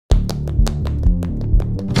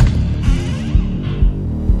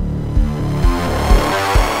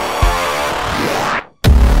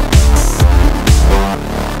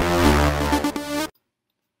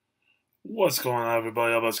What's going on,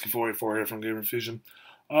 everybody? Albusky44 here from Gamer Fusion.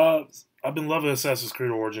 Uh, I've been loving Assassin's Creed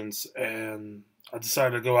Origins, and I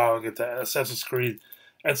decided to go out and get the Assassin's Creed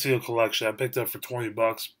Ezio Collection. I picked it up for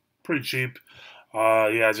 $20, pretty cheap.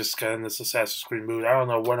 Yeah, I just got in this Assassin's Creed mood. I don't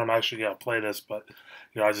know when I'm actually gonna play this, but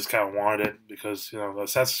I just kind of wanted it because the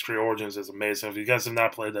Assassin's Creed Origins is amazing. If you guys have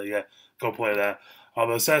not played that yet, go play that.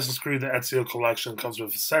 The Assassin's Creed the Ezio Collection comes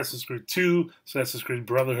with Assassin's Creed 2, Assassin's Creed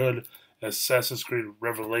Brotherhood, Assassin's Creed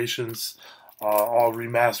Revelations, all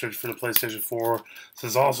remastered for the PlayStation 4.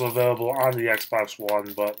 This is also available on the Xbox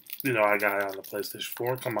One, but I got it on the PlayStation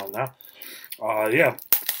 4. Come on now. Yeah.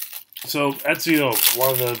 So Ezio,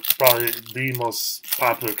 one of the probably the most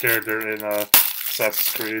popular character in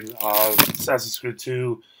Assassin's Creed. Assassin's Creed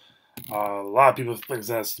 2. A lot of people think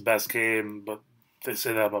that's the best game, but they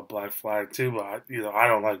say that about Black Flag too. But I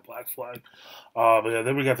don't like Black Flag. But yeah,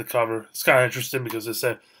 then we got the cover. It's kind of interesting because they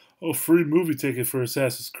said, "Oh, free movie ticket for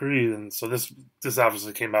Assassin's Creed," and so this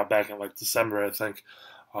obviously came out back in like December, I think.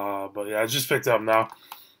 But yeah, I just picked it up now.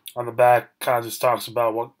 On the back, kind of just talks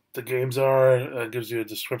about what the games are. It gives you a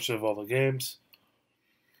description of all the games,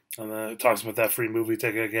 and then it talks about that free movie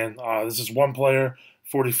ticket again. This is one player,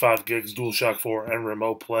 45 gigs, DualShock 4, and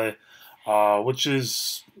remote play, which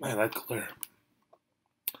is, man, that clear.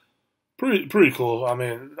 Pretty cool. I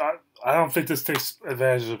mean, I don't think this takes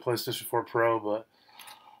advantage of the PlayStation 4 Pro, but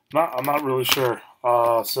I'm not really sure.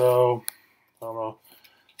 So I don't know.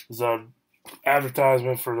 There's an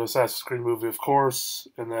advertisement for the Assassin's Creed movie, of course,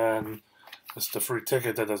 and then it's the free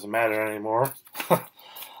ticket that doesn't matter anymore. I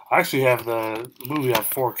actually have the movie on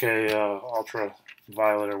 4K Ultra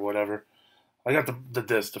Violet or whatever. I got the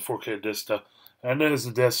disc, the 4K disc stuff. And there's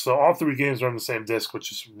the disc. So all three games are on the same disc,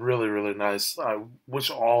 which is really, really nice. I wish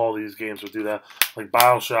all these games would do that. Like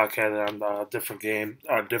BioShock had it on a different game,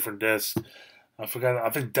 on a different disc. I forgot. I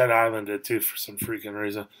think Dead Island did too for some freaking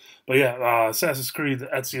reason. But yeah, Assassin's Creed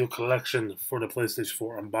Ezio Collection for the PlayStation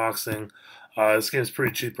 4 unboxing. This game's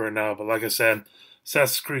pretty cheap right now, but like I said,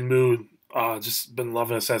 Assassin's Creed mood. Just been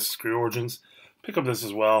loving Assassin's Creed Origins. Pick up this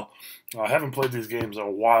as well. I haven't played these games in a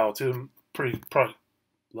while too. Probably.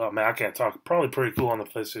 Oh, man, I can't talk. Probably pretty cool on the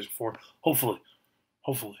PlayStation 4. Hopefully.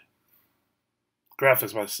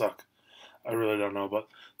 Graphics might suck. I really don't know, but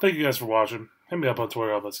thank you guys for watching. Hit me up on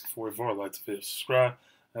Twitter, Albusky44. Like the video, subscribe.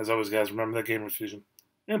 As always, guys, remember that Gamer Fusion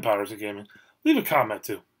and Powers of Gaming. Leave a comment,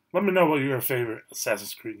 too. Let me know what your favorite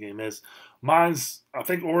Assassin's Creed game is. Mine's, I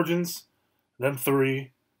think, Origins, then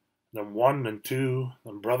 3, then 1 and 2,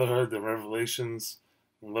 then Brotherhood, then Revelations,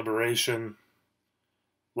 then Liberation.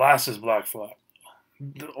 Last is Black Flag.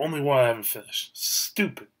 The only one I haven't finished.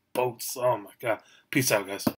 Stupid boats. Oh, my God. Peace out, guys.